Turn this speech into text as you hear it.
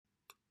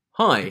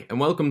Hi, and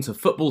welcome to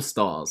Football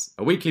Stars,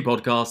 a weekly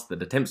podcast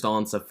that attempts to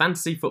answer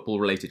fantasy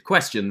football-related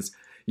questions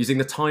using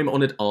the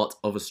time-honoured art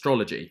of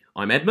astrology.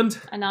 I'm Edmund.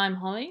 And I'm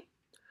Holly.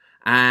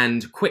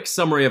 And quick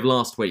summary of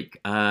last week.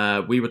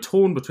 We were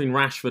torn between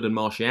Rashford and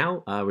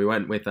Martial. We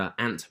went with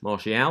Ant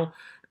Martial,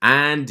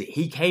 and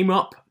he came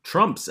up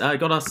trumps.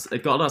 Got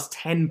us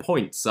 10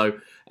 points. So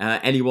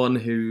anyone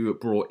who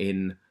brought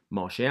in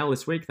Martial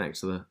this week,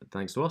 thanks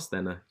to us,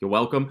 then you're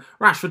welcome.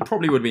 Rashford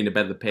probably would have been a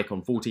better pick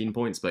on 14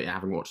 points, but yeah,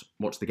 having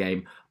watched the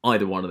game,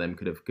 either one of them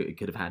could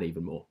have had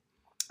even more.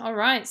 All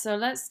right, so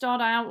let's start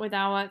out with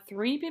our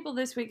three people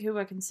this week who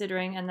we're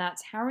considering, and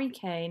that's Harry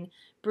Kane,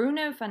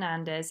 Bruno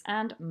Fernandes,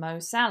 and Mo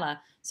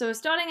Salah. So we're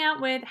starting out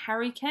with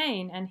Harry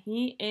Kane, and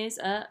he is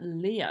a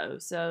Leo.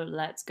 So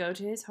let's go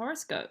to his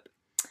horoscope.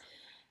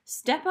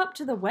 Step up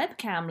to the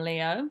webcam,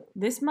 Leo.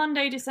 This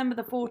Monday, December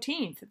the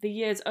 14th, the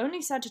year's only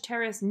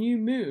Sagittarius new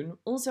moon,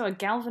 also a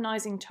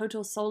galvanizing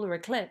total solar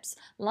eclipse,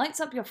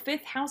 lights up your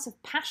fifth house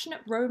of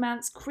passionate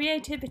romance,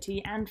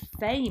 creativity, and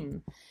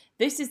fame.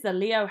 This is the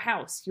Leo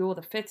house, you're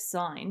the fifth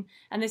sign,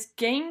 and this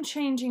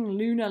game-changing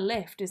lunar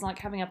lift is like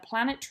having a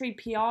planetary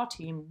PR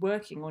team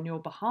working on your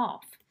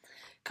behalf.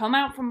 Come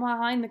out from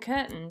behind the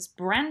curtains,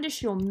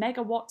 brandish your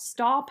megawatt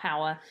star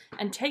power,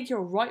 and take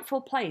your rightful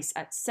place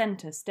at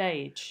centre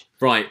stage.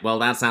 Right, well,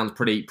 that sounds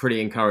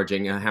pretty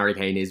encouraging. Harry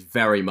Kane is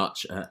very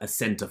much a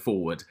centre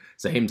forward,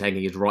 so him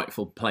taking his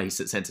rightful place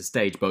at centre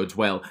stage bodes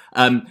well.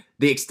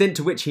 The extent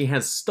to which he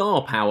has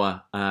star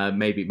power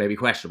may be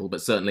questionable,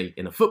 but certainly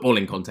in a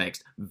footballing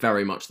context,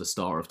 very much the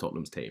star of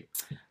Tottenham's team.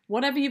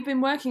 Whatever you've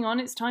been working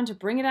on, it's time to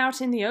bring it out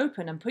in the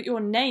open and put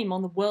your name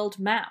on the world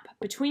map.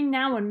 Between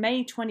now and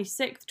May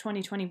 26th,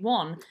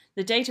 2021,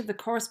 the date of the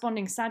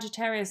corresponding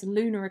Sagittarius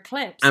lunar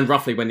eclipse, and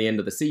roughly when the end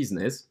of the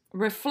season is,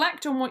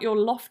 reflect on what your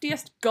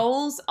loftiest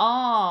goals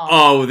are.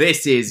 Oh,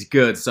 this is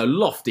good. So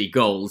lofty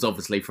goals,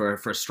 obviously, for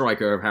a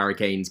striker of Harry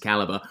Kane's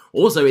calibre.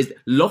 Also, is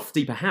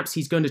lofty, perhaps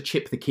he's going to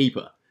chip the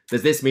keeper.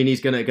 Does this mean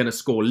he's going to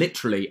score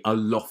literally a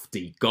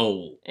lofty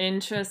goal?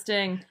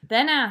 Interesting.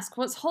 Then ask,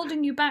 what's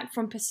holding you back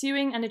from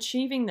pursuing and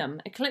achieving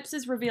them?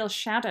 Eclipses reveal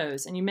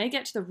shadows, and you may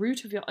get to the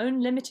root of your own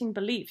limiting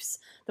beliefs,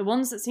 the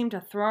ones that seem to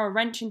throw a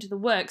wrench into the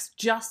works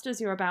just as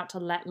you're about to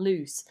let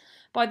loose.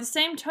 By the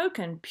same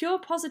token, pure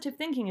positive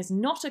thinking is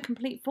not a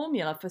complete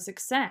formula for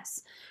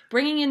success.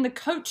 Bringing in the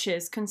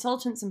coaches,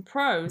 consultants, and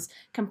pros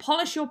can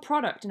polish your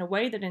product in a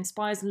way that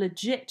inspires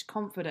legit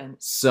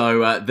confidence.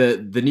 So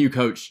the new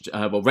coach,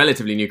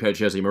 relatively new coach,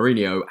 Jose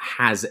Mourinho,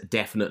 has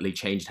definitely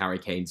changed Harry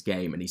Kane's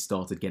game, and he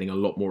started getting a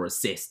lot more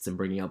assists and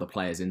bringing other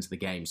players into the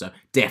game. So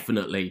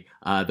definitely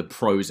the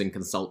pros and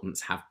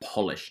consultants have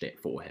polished it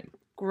for him.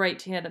 Great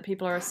to hear that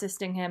people are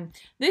assisting him.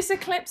 This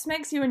eclipse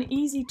makes you an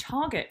easy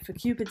target for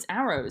Cupid's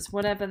arrows,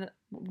 whether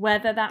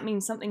that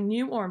means something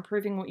new or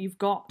improving what you've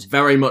got.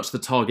 Very much the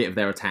target of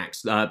their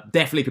attacks.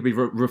 Definitely could be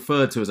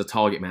referred to as a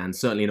target man,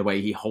 certainly in a way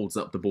he holds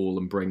up the ball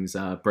and brings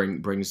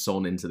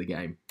Son into the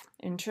game.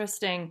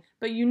 Interesting.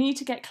 But you need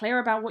to get clear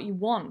about what you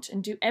want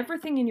and do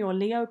everything in your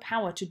Leo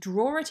power to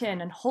draw it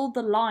in and hold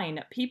the line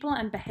at people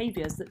and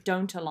behaviours that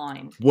don't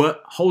align. We're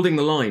holding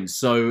the line,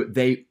 so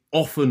they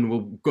often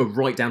will go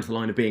right down to the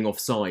line of being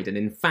offside. And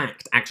in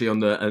fact, actually in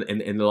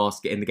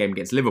the game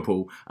against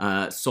Liverpool,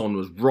 Son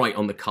was right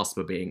on the cusp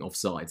of being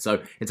offside.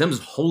 So in terms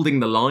of holding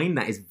the line,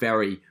 that is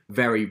very,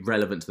 very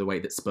relevant to the way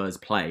that Spurs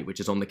play, which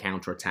is on the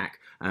counter-attack,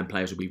 and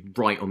players will be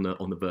right on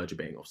the verge of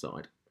being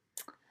offside.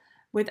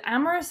 With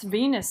amorous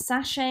Venus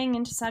sashaying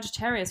into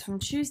Sagittarius from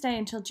Tuesday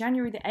until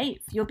January the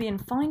 8th, you'll be in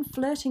fine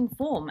flirting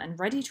form and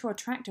ready to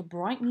attract a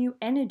bright new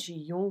energy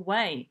your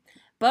way.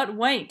 But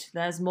wait,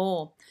 there's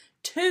more.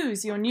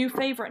 2's your new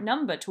favourite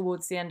number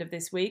towards the end of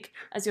this week,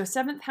 as your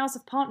 7th house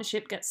of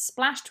partnership gets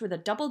splashed with a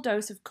double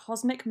dose of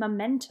cosmic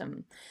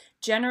momentum.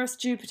 Generous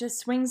Jupiter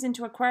swings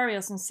into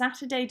Aquarius on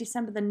Saturday,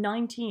 December the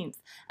 19th,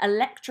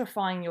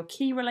 electrifying your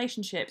key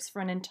relationships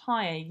for an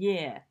entire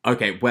year.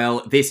 Okay,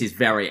 well, this is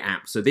very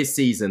apt. So this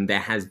season, there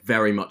has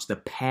very much the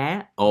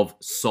pair of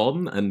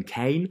Son and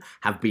Kane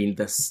have been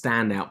the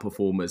standout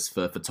performers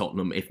for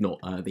Tottenham, if not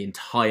the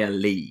entire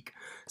league.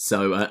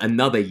 So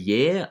another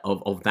year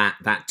of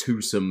that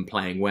twosome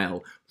playing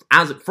well.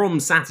 As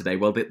from Saturday,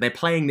 well, they're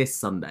playing this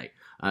Sunday.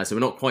 So we're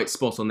not quite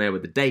spot on there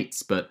with the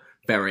dates, but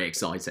very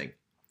exciting.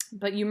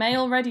 But you may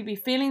already be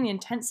feeling the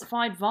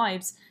intensified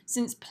vibes,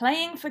 since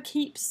Playing for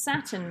Keeps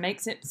Saturn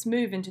makes its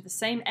move into the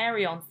same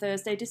area on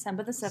Thursday,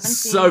 December the 17th.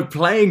 So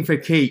Playing for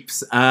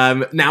Keeps.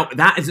 Now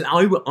that is,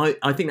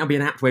 I think that'd be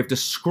an apt way of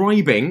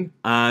describing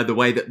the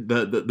way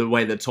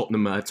that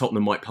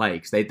Tottenham might play,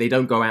 because they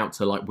don't go out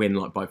to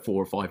win by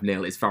 4 or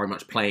 5-0. It's very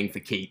much playing for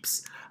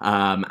keeps,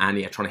 and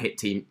trying to hit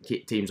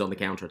teams on the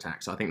counter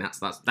attack. So I think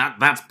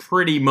that's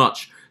pretty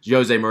much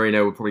Jose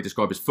Mourinho would probably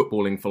describe his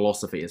footballing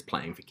philosophy as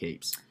playing for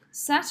keeps.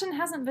 Saturn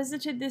hasn't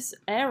visited this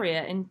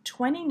area in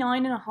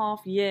 29 and a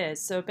half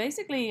years, so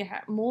basically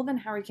more than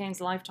Harry Kane's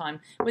lifetime,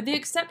 with the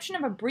exception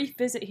of a brief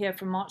visit here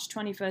from March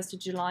 21st to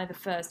July the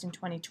 1st in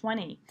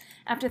 2020.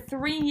 After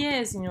 3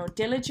 years in your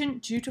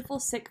diligent, dutiful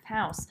 6th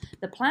house,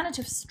 the planet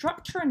of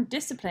structure and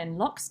discipline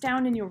locks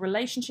down in your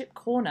relationship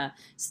corner,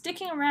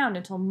 sticking around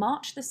until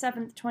March the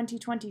 7th,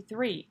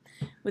 2023.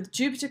 With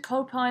Jupiter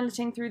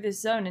co-piloting through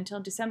this zone until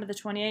December the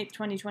 28th,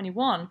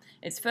 2021,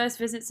 its first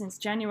visit since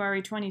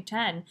January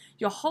 2010,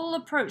 your whole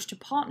approach to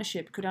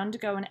partnership could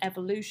undergo an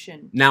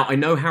evolution. Now, I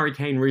know Harry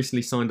Kane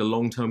recently signed a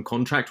long-term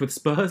contract with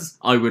Spurs.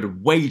 I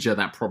would wager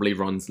that probably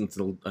runs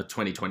until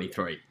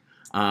 2023.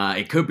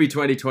 It could be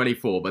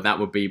 2024, but that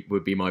would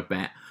be my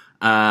bet.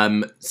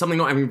 Something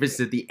not having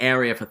visited the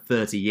area for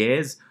 30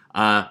 years.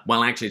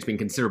 Well, actually, it's been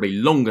considerably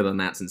longer than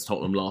that since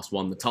Tottenham last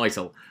won the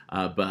title.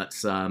 But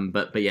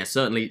yeah,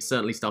 certainly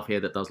stuff here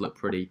that does look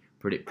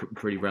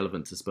pretty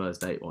relevant to Spurs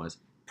date-wise.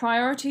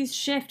 Priorities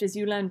shift as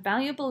you learn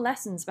valuable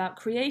lessons about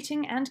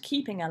creating and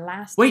keeping a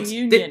lasting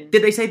union. Wait,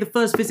 did they say the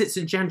first visit's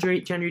in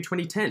January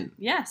 2010?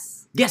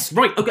 Yes. Yes,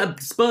 right. Okay,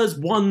 Spurs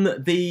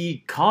won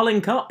the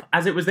Carling Cup,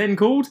 as it was then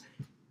called,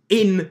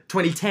 in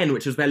 2010,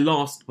 which was their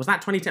last... Was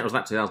that 2010 or was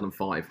that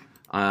 2005?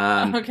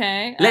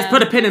 Okay. Let's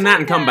put a pin in that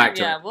and come back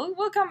to it. Yeah,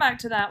 we'll come back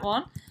to that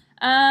one.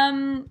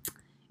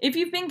 If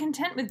you've been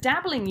content with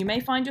dabbling, you may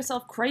find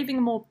yourself craving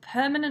a more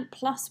permanent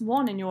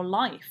 +1 in your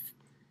life.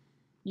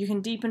 You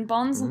can deepen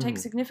bonds and take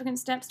significant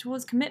steps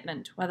towards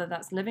commitment, whether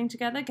that's living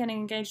together, getting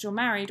engaged or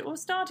married, or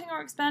starting or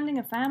expanding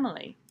a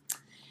family.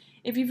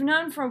 If you've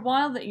known for a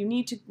while that you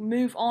need to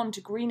move on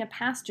to greener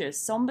pastures,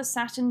 somber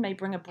Saturn may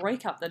bring a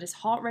breakup that is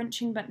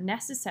heart-wrenching but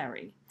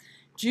necessary.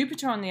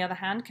 Jupiter, on the other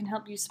hand, can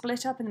help you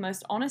split up in the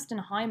most honest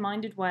and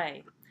high-minded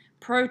way.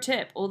 Pro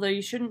tip, although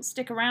you shouldn't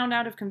stick around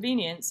out of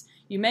convenience,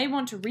 you may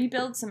want to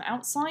rebuild some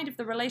outside of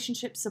the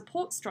relationship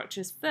support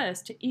structures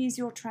first to ease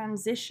your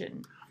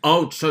transition.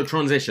 Oh, so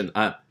transition.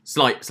 I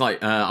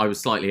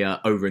was slightly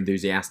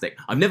over-enthusiastic.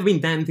 I've never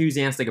been that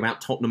enthusiastic about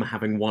Tottenham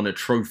having won a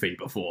trophy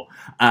before.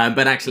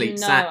 But actually...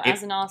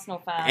 as an Arsenal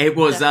fan... It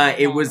was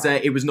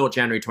not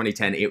January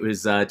 2010. It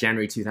was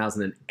January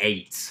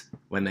 2008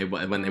 when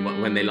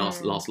they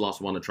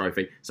last won a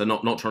trophy. So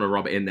not trying to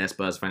rub it in there,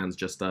 Spurs fans,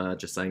 just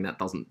saying that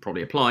doesn't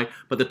probably apply.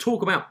 But the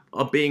talk about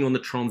being on the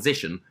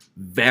transition,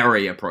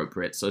 very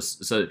appropriate. So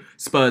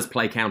Spurs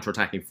play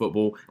counter-attacking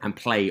football and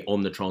play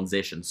on the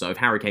transition. So if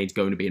Harry Kane's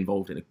going to be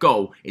involved in a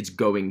goal, it's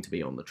going to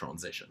be on the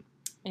transition.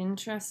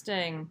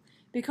 Interesting.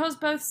 Because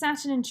both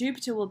Saturn and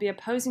Jupiter will be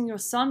opposing your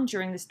Sun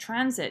during this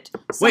transit,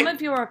 some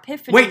of your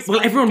epiphanies...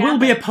 Well, everyone will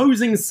be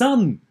opposing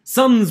Sun.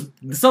 Sun's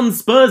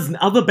Spurs'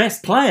 other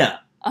best player.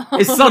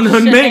 It's Son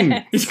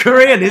Heung-min. He's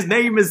Korean. His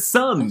name is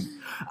Sun.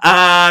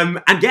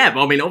 And yeah,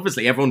 I mean,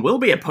 obviously everyone will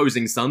be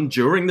opposing Sun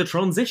during the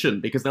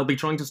transition because they'll be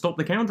trying to stop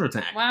the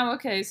counterattack. Wow,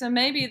 okay. So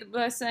maybe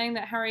we're saying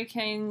that Harry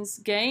Kane's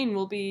gain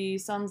will be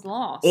Sun's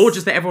loss. Or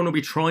just that everyone will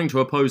be trying to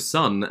oppose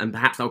Sun and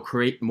perhaps they'll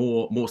create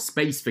more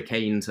space for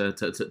Kane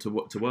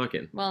to work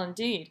in. Well,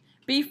 indeed.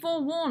 Be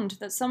forewarned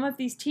that some of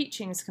these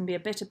teachings can be a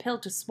bitter pill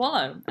to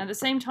swallow. At the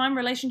same time,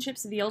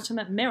 relationships are the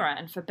ultimate mirror,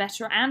 and for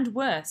better and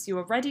worse, you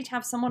are ready to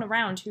have someone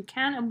around who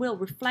can and will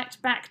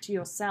reflect back to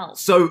yourself.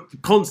 So,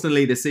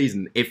 constantly this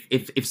season,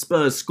 if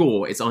Spurs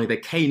score, it's either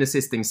Kane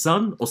assisting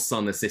Son or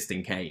Son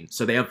assisting Kane.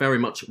 So they are very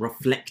much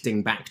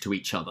reflecting back to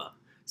each other.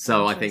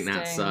 So I think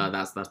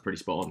that's pretty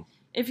spot on.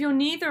 If you're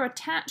neither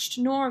attached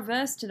nor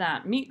averse to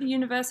that, meet the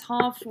universe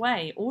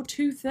halfway, or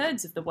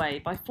 2/3 of the way,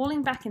 by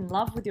falling back in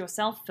love with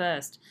yourself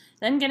first,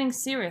 then getting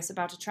serious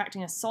about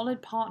attracting a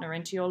solid partner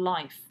into your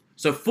life.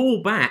 So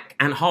fall back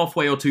and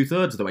halfway or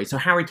 2/3 of the way. So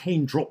Harry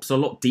Kane drops a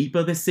lot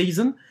deeper this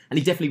season, and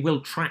he definitely will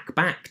track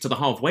back to the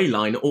halfway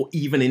line or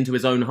even into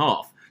his own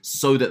half,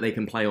 so that they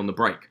can play on the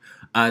break.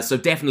 So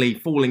definitely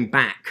falling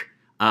back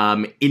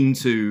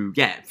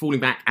falling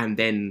back and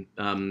then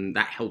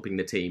that helping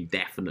the team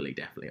definitely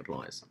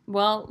applies.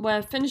 Well,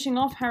 we're finishing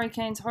off Harry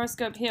Kane's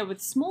horoscope here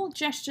with small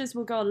gestures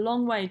will go a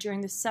long way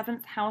during the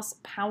 7th house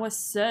power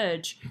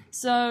surge.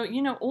 So,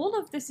 all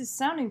of this is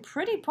sounding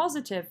pretty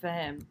positive for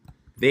him.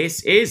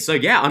 This is, so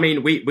yeah, I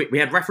mean, we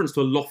had reference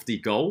to a lofty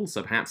goal,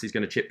 so perhaps he's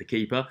going to chip the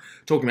keeper,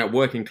 talking about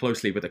working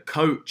closely with a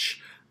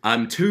coach,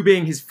 2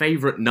 being his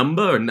favourite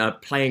number and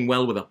playing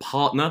well with a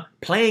partner,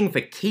 playing for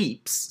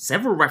keeps,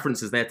 several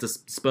references there to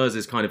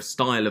Spurs' kind of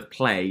style of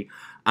play,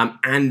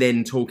 and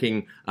then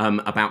talking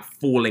about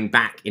falling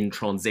back in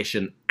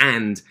transition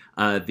and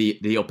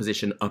the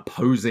opposition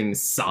opposing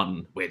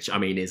Sun, which, I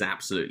mean, is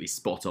absolutely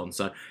spot on.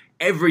 So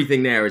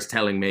everything there is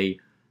telling me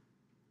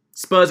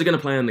Spurs are going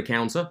to play on the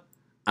counter.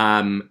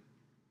 Son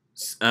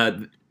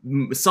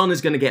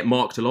is going to get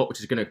marked a lot, which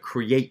is going to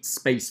create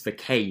space for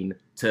Kane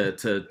to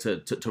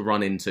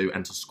run into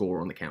and to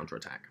score on the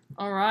counter-attack.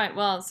 All right,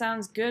 well, it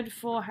sounds good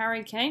for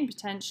Harry Kane,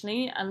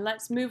 potentially. And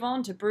let's move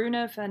on to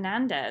Bruno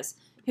Fernandes.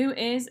 who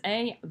is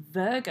a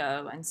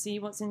Virgo, and see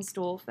what's in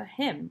store for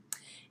him.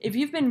 If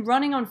you've been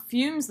running on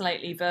fumes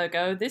lately,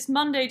 Virgo, this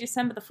Monday,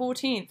 December the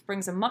 14th,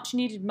 brings a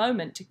much-needed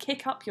moment to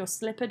kick up your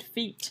slippered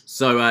feet.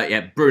 So,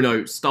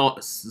 Bruno, star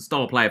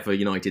player for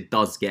United,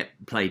 does get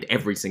played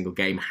every single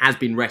game, has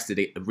been rested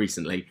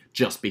recently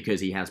just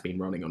because he has been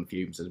running on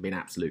fumes and has been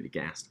absolutely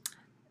gassed.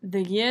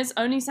 The year's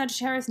only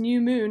Sagittarius new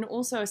moon,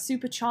 also a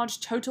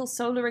supercharged total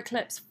solar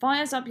eclipse,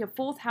 fires up your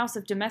 4th house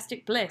of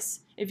domestic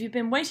bliss. If you've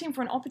been waiting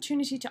for an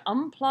opportunity to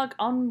unplug,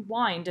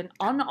 unwind, and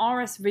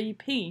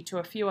un-RSVP to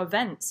a few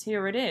events,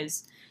 here it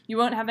is. You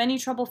won't have any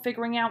trouble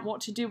figuring out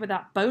what to do with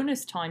that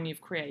bonus time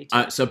you've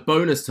created. So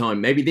bonus time,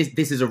 maybe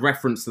this is a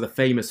reference to the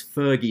famous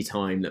Fergie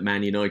time that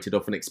Man United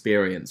often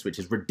experience, which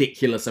is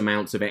ridiculous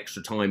amounts of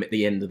extra time at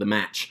the end of the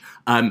match.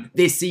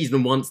 This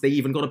season once, they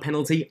even got a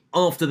penalty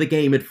after the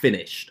game had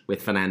finished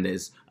with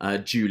Fernandes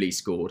duly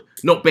scored.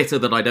 Not bitter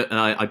that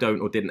I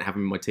don't or didn't have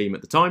him in my team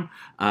at the time,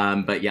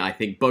 but yeah, I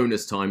think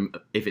bonus time,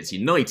 if it's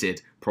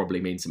United,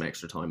 probably means some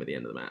extra time at the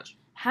end of the match.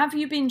 Have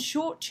you been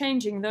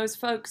shortchanging those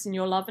folks in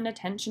your love and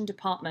attention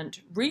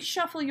department?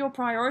 Reshuffle your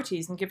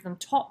priorities and give them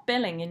top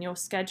billing in your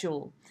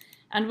schedule.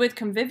 And with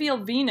convivial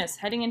Venus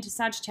heading into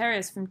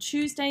Sagittarius from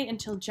Tuesday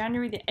until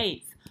January the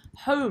 8th,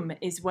 home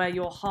is where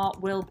your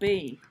heart will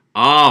be.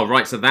 Ah,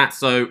 right. So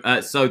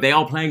they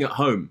are playing at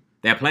home.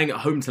 They're playing at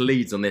home to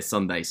Leeds on this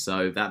Sunday,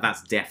 so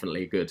that's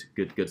definitely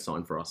a good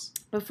sign for us.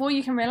 Before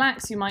you can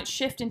relax, you might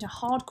shift into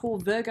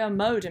hardcore Virgo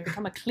mode and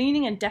become a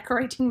cleaning and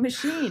decorating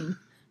machine.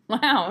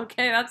 Wow,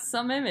 okay, that's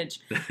some image.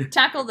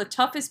 Tackle the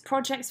toughest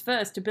projects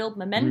first to build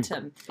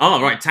momentum.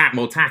 Oh, right,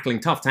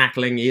 tough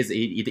tackling.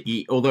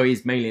 He although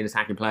he's mainly an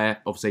attacking player,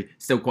 obviously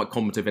still quite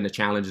combative in a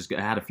challenge. Has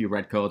had a few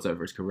red cards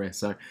over his career,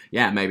 so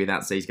yeah, maybe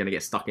he's going to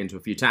get stuck into a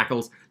few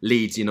tackles.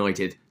 Leeds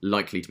United,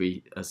 likely to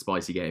be a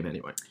spicy game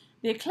anyway.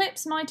 The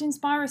eclipse might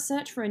inspire a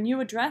search for a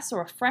new address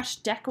or a fresh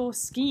decor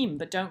scheme,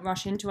 but don't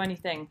rush into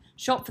anything.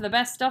 Shop for the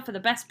best stuff at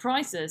the best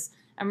prices.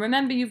 And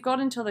remember, you've got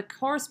until the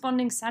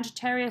corresponding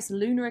Sagittarius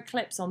lunar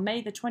eclipse on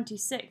May the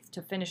 26th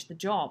to finish the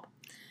job.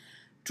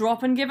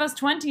 Drop and give us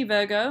 20,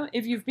 Virgo.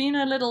 If you've been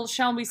a little,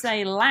 shall we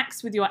say,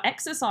 lax with your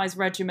exercise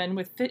regimen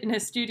with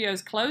fitness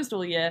studios closed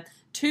all year,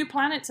 2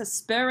 planets are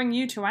spurring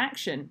you to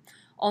action.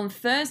 On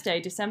Thursday,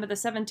 December the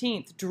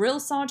 17th, Drill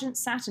Sergeant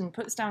Saturn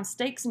puts down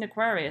stakes in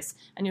Aquarius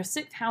and your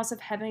 6th house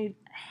of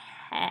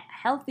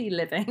healthy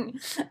living,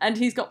 and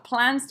he's got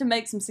plans to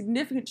make some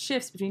significant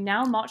shifts between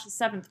now and March the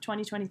 7th,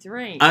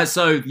 2023.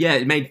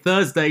 It made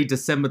Thursday,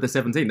 December the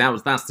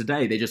 17th. That's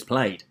today. They just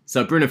played.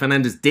 So Bruno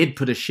Fernandes did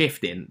put a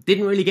shift in.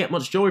 Didn't really get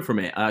much joy from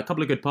it. A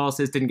couple of good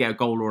passes, didn't get a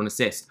goal or an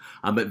assist,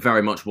 but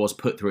very much was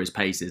put through his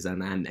paces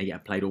and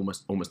played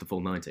almost a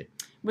full 90.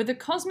 With a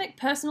cosmic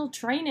personal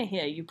trainer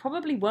here, you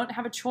probably won't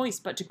have a choice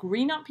but to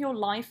green up your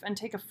life and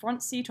take a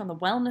front seat on the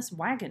wellness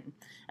wagon.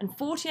 And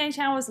 48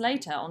 hours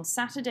later, on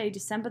Saturday,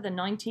 December the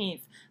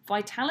 19th,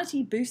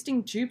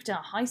 vitality-boosting Jupiter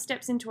high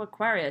steps into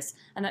Aquarius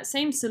and that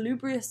same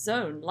salubrious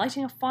zone,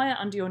 lighting a fire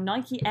under your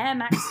Nike Air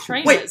Max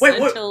trainers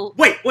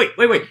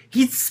Wait.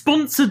 He's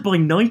sponsored by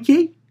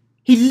Nike?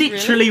 He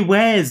literally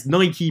wears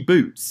Nike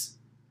boots.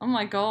 Oh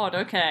my god,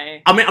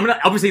 okay. I mean,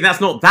 obviously that's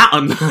not that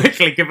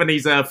unlikely given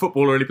he's a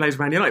footballer and he plays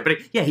for Man United, but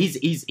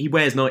he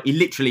wears Nike. He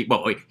literally,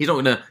 he's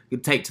not going to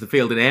take to the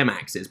field in Air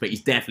Maxes, but he's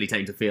definitely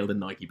taking to the field in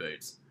Nike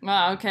boots.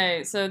 Wow,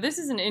 okay, so this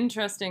is an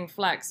interesting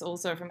flex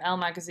also from Elle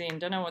Magazine.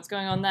 Don't know what's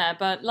going on there,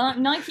 but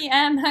Nike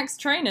Air Max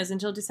trainers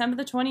until December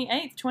the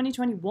 28th,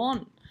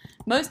 2021.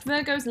 Most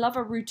Virgos love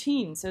a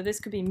routine, so this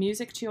could be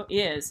music to your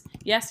ears.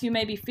 Yes, you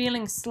may be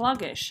feeling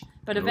sluggish,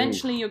 but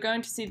eventually you're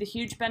going to see the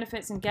huge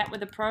benefits and get with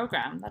the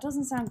program. That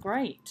doesn't sound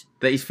great.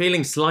 That he's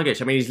feeling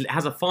sluggish. I mean, he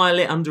has a fire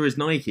lit under his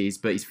Nikes,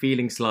 but he's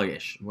feeling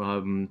sluggish.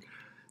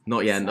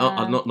 Not yet.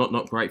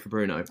 Not great for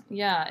Bruno.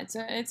 Yeah,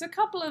 it's a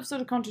couple of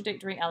sort of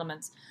contradictory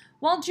elements.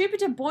 While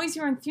Jupiter buoys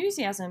your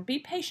enthusiasm, be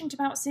patient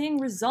about seeing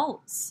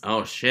results.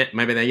 Oh shit!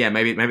 Maybe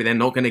they're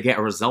not going to get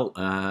a result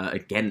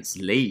against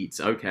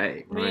Leeds.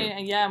 Okay, right.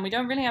 And we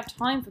don't really have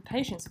time for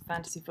patience with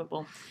fantasy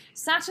football.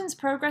 Saturn's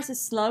progress is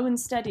slow and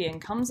steady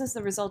and comes as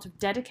the result of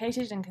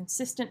dedicated and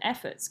consistent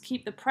efforts.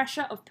 Keep the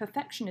pressure of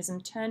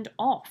perfectionism turned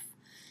off.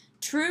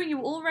 True, you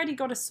already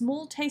got a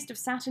small taste of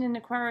Saturn in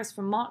Aquarius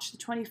from March the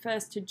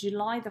 21st to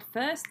July the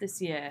 1st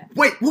this year.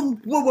 Wait,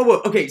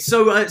 whoa. Okay,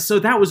 so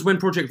that was when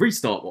Project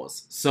Restart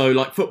was.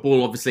 So,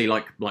 football obviously,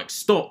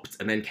 stopped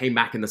and then came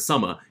back in the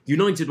summer.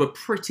 United were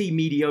pretty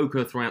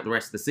mediocre throughout the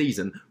rest of the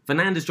season.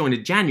 Fernandes joined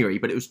in January,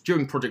 but it was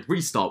during Project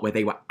Restart where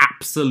they were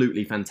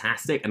absolutely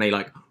fantastic, and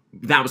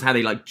that was how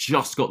they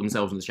just got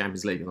themselves in the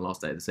Champions League in the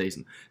last day of the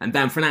season. And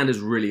Dan Fernandes was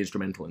really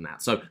instrumental in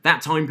that. So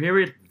that time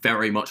period,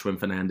 very much when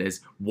Fernandes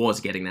was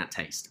getting that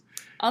taste.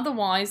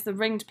 Otherwise, the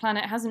ringed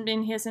planet hasn't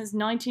been here since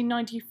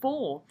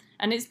 1994.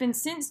 And it's been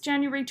since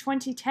January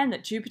 2010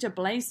 that Jupiter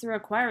blazed through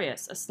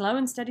Aquarius. A slow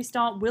and steady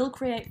start will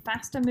create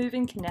faster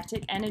moving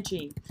kinetic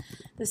energy.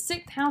 The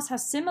 6th house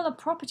has similar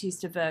properties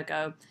to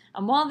Virgo,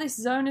 and while this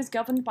zone is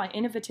governed by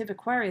innovative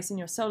Aquarius in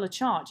your solar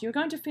chart, you're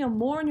going to feel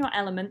more in your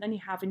element than you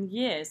have in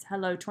years.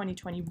 Hello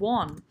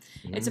 2021.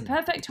 It's a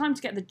perfect time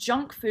to get the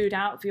junk food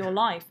out of your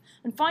life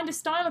and find a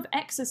style of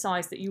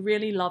exercise that you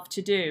really love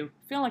to do.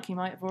 I feel like you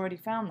might have already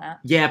found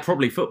that. Yeah,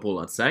 probably football,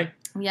 I'd say.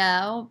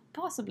 Yeah, or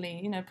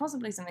possibly,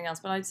 possibly something else,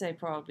 but I'd say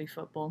probably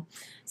football.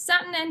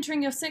 Saturn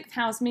entering your 6th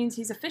house means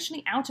he's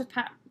officially out of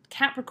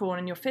Capricorn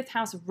in your 5th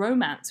house of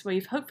romance, where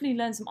you've hopefully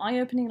learned some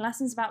eye-opening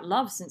lessons about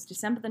love since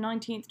December the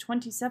 19th,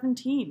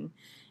 2017.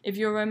 If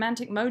your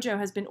romantic mojo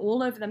has been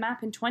all over the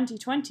map in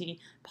 2020,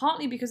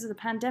 partly because of the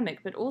pandemic,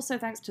 but also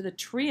thanks to the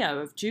trio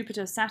of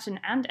Jupiter, Saturn,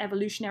 and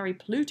evolutionary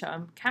Pluto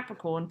in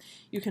Capricorn,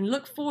 you can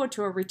look forward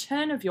to a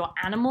return of your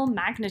animal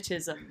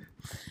magnetism.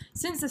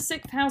 Since the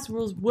 6th house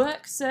rules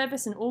work,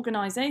 service, and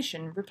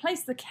organization,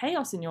 replace the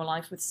chaos in your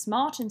life with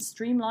smart and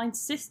streamlined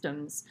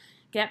systems.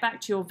 Get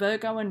back to your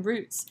Virgoan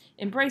roots,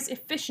 embrace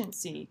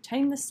efficiency,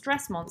 tame the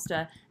stress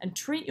monster, and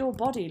treat your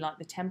body like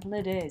the temple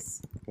it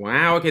is.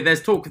 Wow, okay,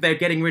 there's talk they're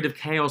getting rid of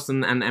chaos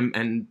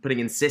and putting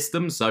in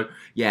systems. So,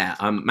 yeah,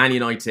 Man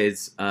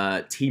United's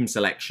team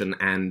selection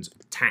and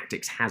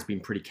tactics has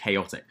been pretty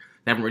chaotic.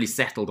 They haven't really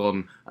settled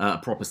on a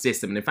proper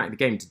system. And in fact, the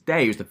game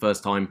today was the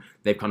first time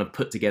they've kind of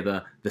put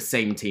together the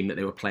same team that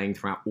they were playing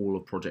throughout all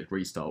of Project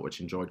Restart, which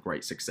enjoyed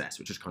great success,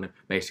 which is kind of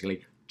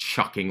basically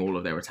chucking all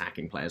of their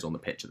attacking players on the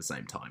pitch at the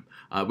same time,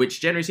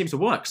 which generally seems to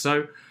work.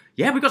 So,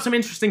 yeah, we've got some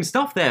interesting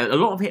stuff there. A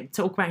lot of it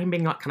talk about him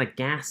being like kind of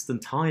gassed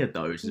and tired,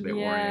 though, which is a bit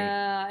worrying.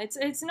 Yeah,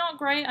 it's not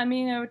great. I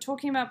mean, they were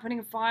talking about putting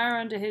a fire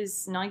under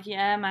his Nike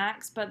Air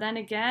Max, but then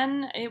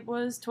again, it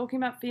was talking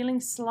about feeling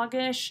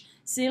sluggish,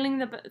 seeing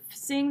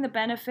the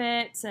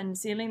benefits and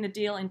sealing the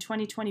deal in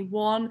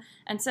 2021,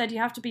 and said you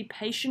have to be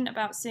patient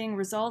about seeing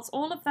results.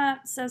 All of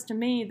that says to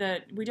me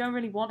that we don't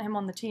really want him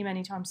on the team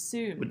anytime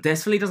soon. It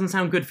definitely doesn't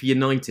sound good for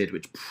United,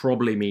 which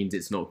probably means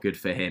it's not good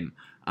for him.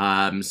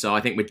 So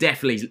I think we're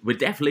definitely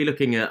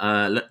looking at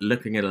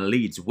a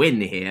Leeds win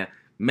here.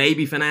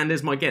 Maybe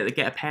Fernandes might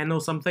get a pen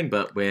or something,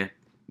 but we're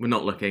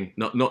not looking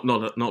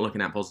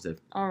that positive.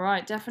 All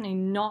right, definitely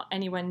not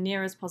anywhere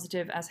near as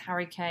positive as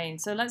Harry Kane.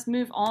 So let's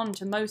move on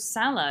to Mo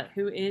Salah,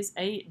 who is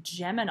a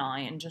Gemini,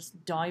 and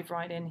just dive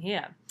right in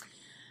here.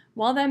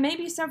 While there may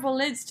be several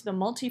lids to the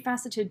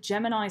multifaceted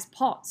Gemini's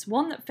pots,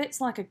 one that fits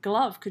like a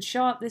glove could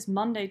show up this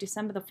Monday,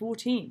 December the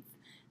 14th.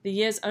 The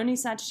year's only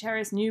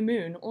Sagittarius new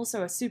moon,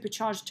 also a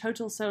supercharged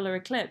total solar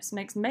eclipse,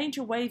 makes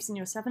major waves in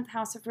your 7th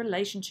house of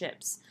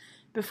relationships.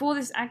 Before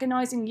this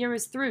agonizing year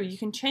is through, you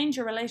can change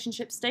your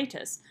relationship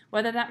status,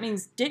 whether that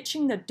means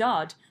ditching the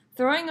dud,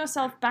 throwing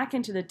yourself back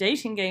into the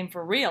dating game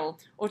for real,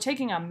 or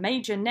taking a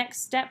major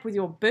next step with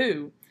your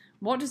boo.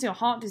 What does your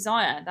heart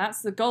desire?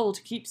 That's the goal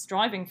to keep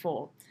striving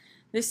for.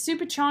 This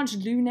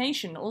supercharged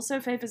lunation also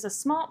favors a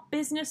smart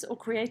business or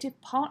creative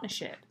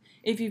partnership.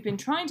 If you've been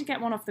trying to get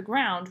one off the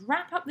ground,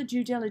 wrap up the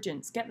due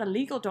diligence, get the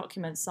legal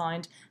documents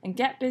signed, and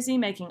get busy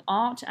making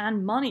art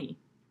and money.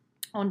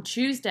 On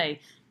Tuesday,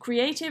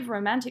 creative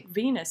romantic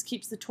Venus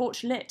keeps the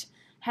torch lit,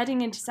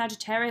 heading into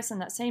Sagittarius and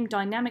that same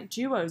dynamic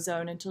duo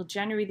zone until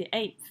January the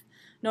 8th.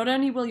 Not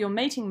only will your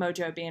mating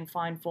mojo be in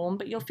fine form,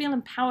 but you'll feel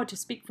empowered to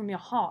speak from your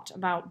heart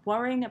about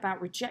worrying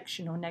about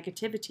rejection or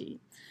negativity.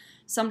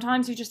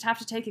 Sometimes you just have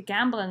to take a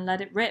gamble and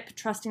let it rip,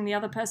 trusting the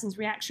other person's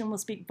reaction will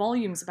speak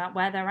volumes about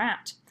where they're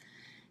at.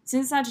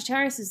 Since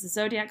Sagittarius is the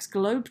zodiac's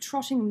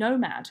globe-trotting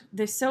nomad,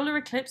 this solar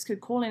eclipse could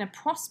call in a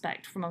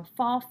prospect from a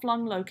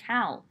far-flung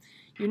locale.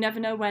 You never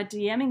know where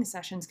DMing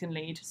sessions can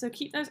lead, so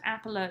keep those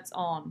app alerts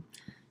on.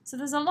 So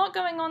there's a lot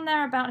going on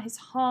there about his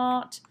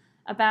heart,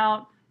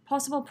 about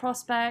possible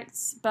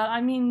prospects, but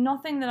I mean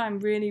nothing that I'm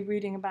really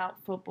reading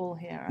about football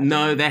here.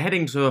 No, they're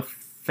heading to a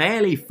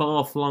fairly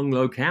far-flung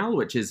locale,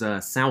 which is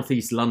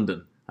southeast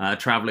London,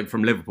 travelling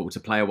from Liverpool to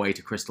play away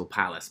to Crystal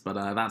Palace. But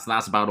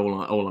that's about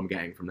all I'm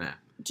getting from there.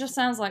 Just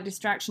sounds like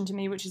distraction to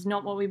me, which is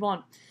not what we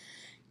want.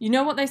 You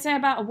know what they say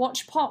about a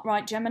watch pot,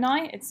 right,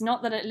 Gemini? It's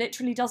not that it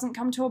literally doesn't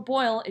come to a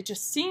boil, it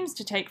just seems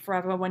to take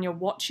forever when you're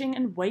watching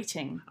and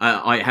waiting.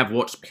 I have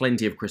watched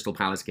plenty of Crystal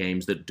Palace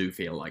games that do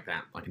feel like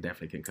that. I can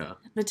definitely concur.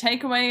 The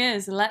takeaway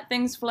is, let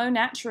things flow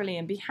naturally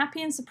and be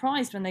happy and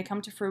surprised when they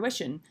come to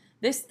fruition.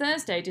 This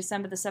Thursday,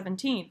 December the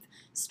 17th,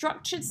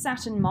 structured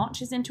Saturn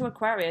marches into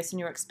Aquarius in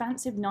your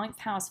expansive 9th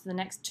house for the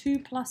next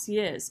 2+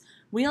 years,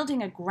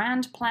 wielding a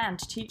grand plan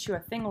to teach you a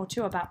thing or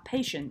two about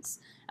patience.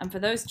 And for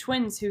those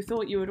twins who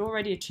thought you had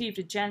already achieved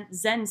a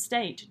Zen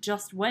state,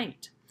 just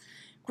wait.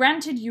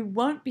 Granted, you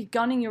won't be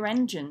gunning your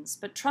engines,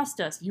 but trust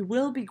us, you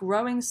will be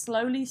growing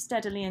slowly,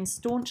 steadily, and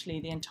staunchly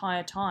the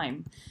entire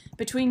time.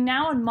 Between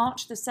now and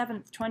March the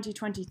 7th,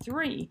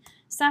 2023,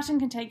 Saturn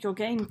can take your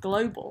game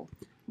global.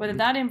 Whether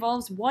that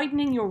involves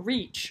widening your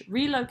reach,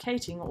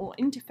 relocating, or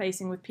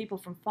interfacing with people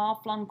from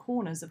far-flung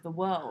corners of the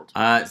world.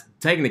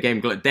 Taking the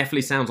game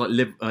definitely sounds like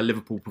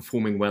Liverpool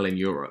performing well in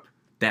Europe.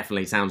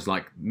 definitely sounds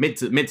like mid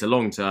to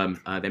long term,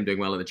 them doing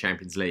well in the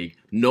Champions League.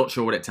 Not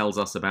sure what it tells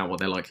us about what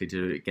they're likely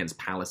to do against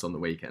Palace on the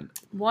weekend.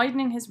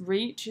 Widening his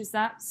reach, is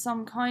that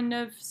some kind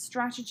of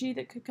strategy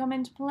that could come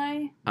into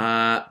play?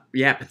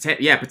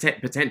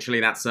 Potentially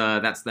that's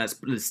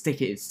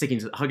sticking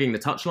to hugging the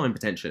touchline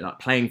potentially, like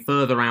playing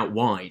further out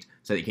wide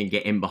so that you can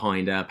get in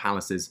behind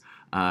Palace's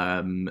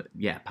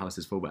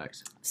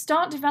fullbacks.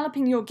 Start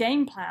developing your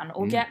game plan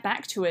or get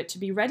back to it to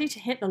be ready to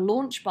hit the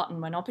launch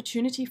button when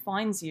opportunity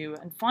finds you,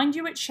 and find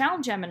you it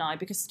shall, Gemini,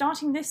 because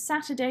starting this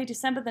Saturday,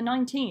 December the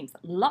 19th,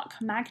 luck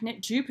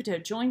magnet Jupiter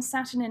joins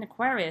Saturn in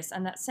Aquarius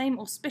and that same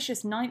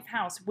auspicious 9th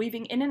house,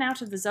 weaving in and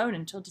out of the zone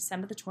until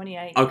December the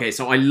 28th. Okay,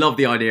 so I love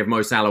the idea of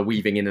Mo Salah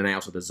weaving in and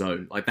out of the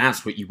zone. Like,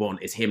 that's what you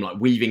want, is him like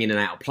weaving in and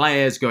out of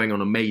players, going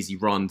on a mazy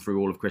run through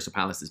all of Crystal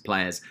Palace's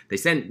players. They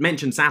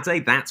mentioned Saturday,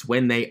 that's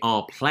when they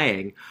are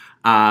playing.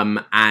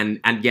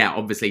 And yeah,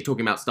 obviously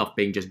talking about stuff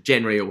being just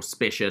generally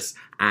auspicious,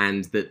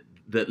 and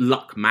that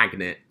luck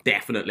magnet,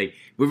 definitely.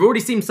 We've already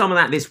seen some of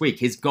that this week.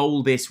 His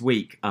goal this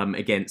week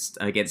against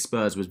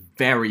Spurs was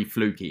very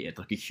fluky. It's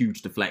like a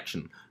huge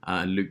deflection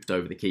and looped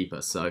over the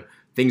keeper. So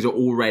things are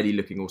already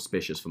looking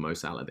auspicious for Mo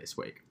Salah this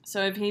week.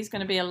 So if he's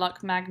going to be a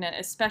luck magnet,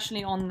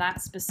 especially on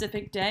that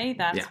specific day,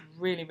 that's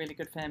really, really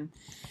good for him.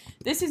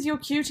 This is your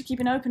cue to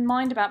keep an open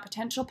mind about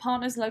potential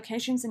partners,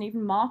 locations, and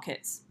even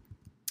markets.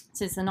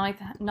 Since the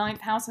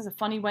ninth house has a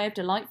funny way of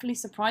delightfully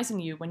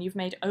surprising you when you've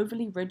made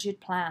overly rigid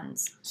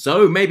plans.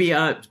 So maybe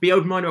be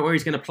open-minded about where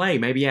he's going to play.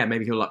 Maybe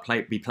he'll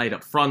like be played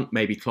up front.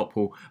 Maybe Klopp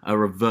will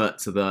revert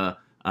to the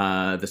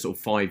sort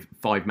of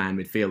five-man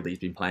midfield that he's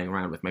been playing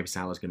around with. Maybe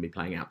Salah's going to be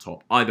playing out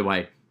top. Either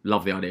way,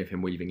 love the idea of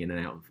him weaving in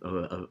and out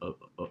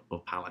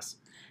of Palace.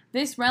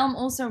 This realm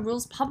also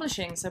rules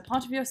publishing, so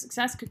part of your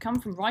success could come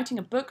from writing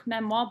a book,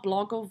 memoir,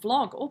 blog, or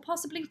vlog, or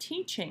possibly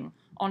teaching.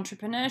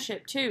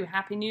 Entrepreneurship too.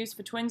 Happy news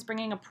for twins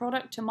bringing a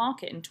product to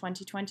market in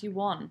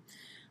 2021.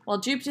 While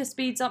Jupiter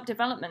speeds up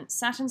development,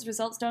 Saturn's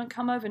results don't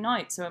come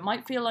overnight, so it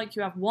might feel like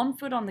you have one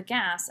foot on the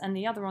gas and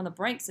the other on the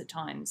brakes at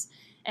times.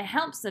 It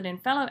helps that in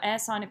fellow air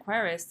sign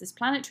Aquarius, this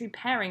planetary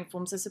pairing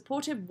forms a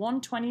supportive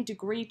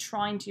 120-degree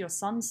trine to your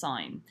sun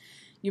sign.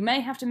 You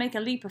may have to make a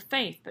leap of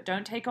faith, but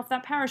don't take off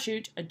that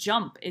parachute. A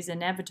jump is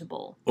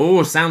inevitable.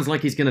 Oh, sounds like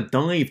he's going to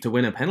dive to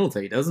win a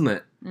penalty, doesn't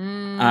it?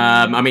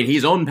 I mean,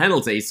 he's on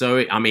penalty,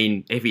 so, I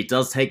mean, if he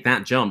does take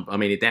that jump, I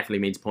mean, it definitely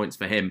means points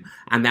for him.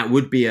 And that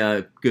would be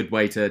a good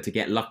way to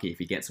get lucky if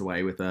he gets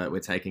away with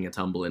taking a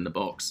tumble in the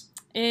box.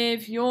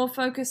 If you're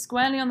focused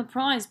squarely on the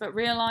prize but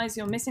realise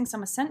you're missing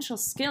some essential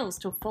skills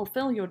to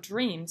fulfil your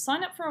dream,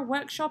 sign up for a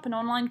workshop, an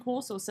online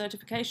course or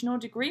certification or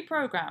degree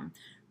program.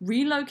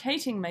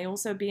 Relocating may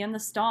also be in the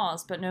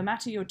stars, but no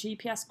matter your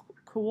GPS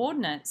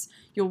coordinates,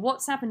 your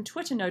WhatsApp and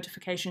Twitter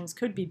notifications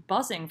could be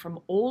buzzing from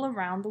all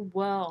around the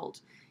world.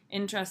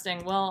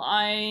 Interesting. Well,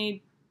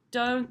 I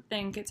don't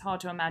think it's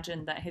hard to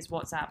imagine that his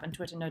WhatsApp and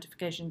Twitter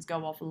notifications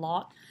go off a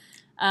lot.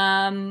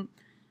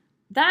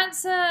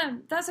 That's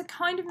a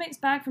kind of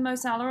mixed bag for Mo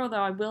Salah, although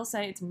I will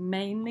say it's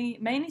mainly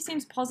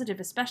seems positive,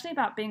 especially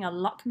about being a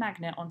luck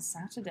magnet on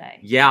Saturday.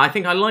 Yeah, I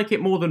think I like it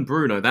more than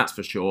Bruno, that's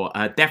for sure.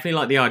 Definitely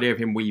like the idea of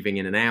him weaving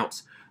in and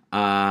out.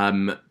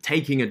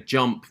 Taking a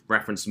jump,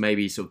 reference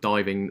maybe sort of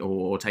diving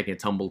or taking a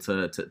tumble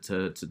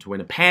to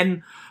win a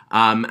pen.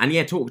 And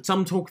yeah,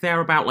 some talk there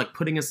about like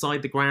putting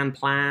aside the grand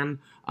plan,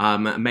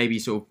 maybe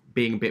sort of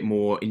being a bit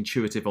more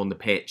intuitive on the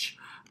pitch.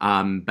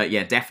 But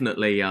yeah,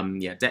 definitely,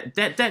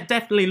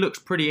 definitely looks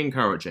pretty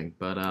encouraging.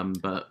 But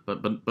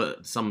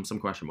some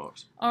question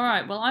marks. All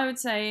right. Well, I would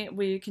say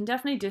we can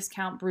definitely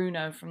discount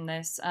Bruno from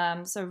this.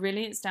 So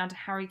really, it's down to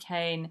Harry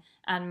Kane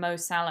and Mo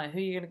Salah. Who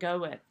are you going to go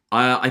with?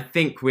 I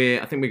think we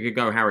could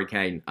go Harry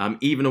Kane.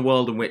 Even a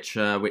world in which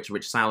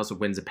Salah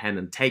wins a pen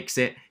and takes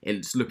it,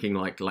 it's looking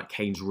like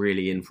Kane's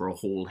really in for a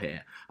haul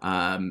here.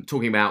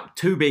 Talking about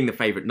 2 being the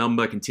favourite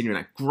number, continuing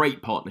that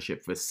great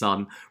partnership with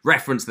Son.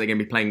 Reference they're going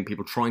to be playing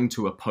people trying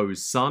to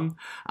oppose Son,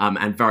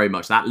 and very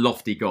much that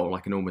lofty goal. I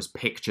can almost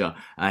picture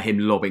him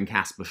lobbing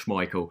Kasper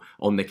Schmeichel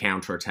on the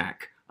counter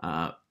attack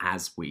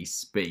as we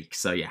speak.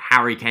 So yeah,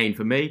 Harry Kane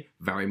for me,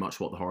 very much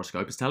what the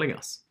horoscope is telling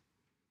us.